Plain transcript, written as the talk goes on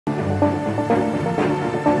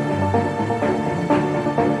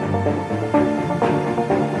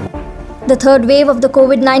The third wave of the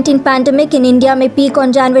COVID-19 pandemic in India may peak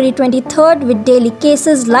on January 23rd, with daily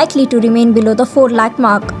cases likely to remain below the 4 lakh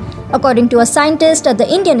mark, according to a scientist at the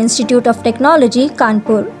Indian Institute of Technology,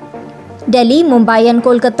 Kanpur. Delhi, Mumbai and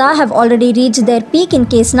Kolkata have already reached their peak in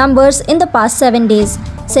case numbers in the past 7 days,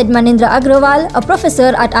 said Manindra Agrawal, a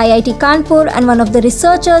professor at IIT Kanpur and one of the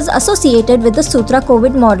researchers associated with the Sutra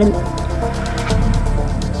COVID model.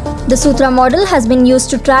 The Sutra model has been used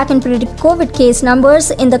to track and predict COVID case numbers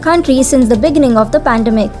in the country since the beginning of the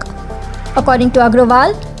pandemic. According to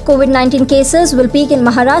Agrawal, COVID-19 cases will peak in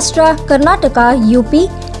Maharashtra, Karnataka, UP,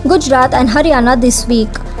 Gujarat and Haryana this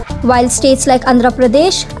week, while states like Andhra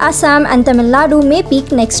Pradesh, Assam and Tamil Nadu may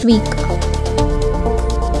peak next week.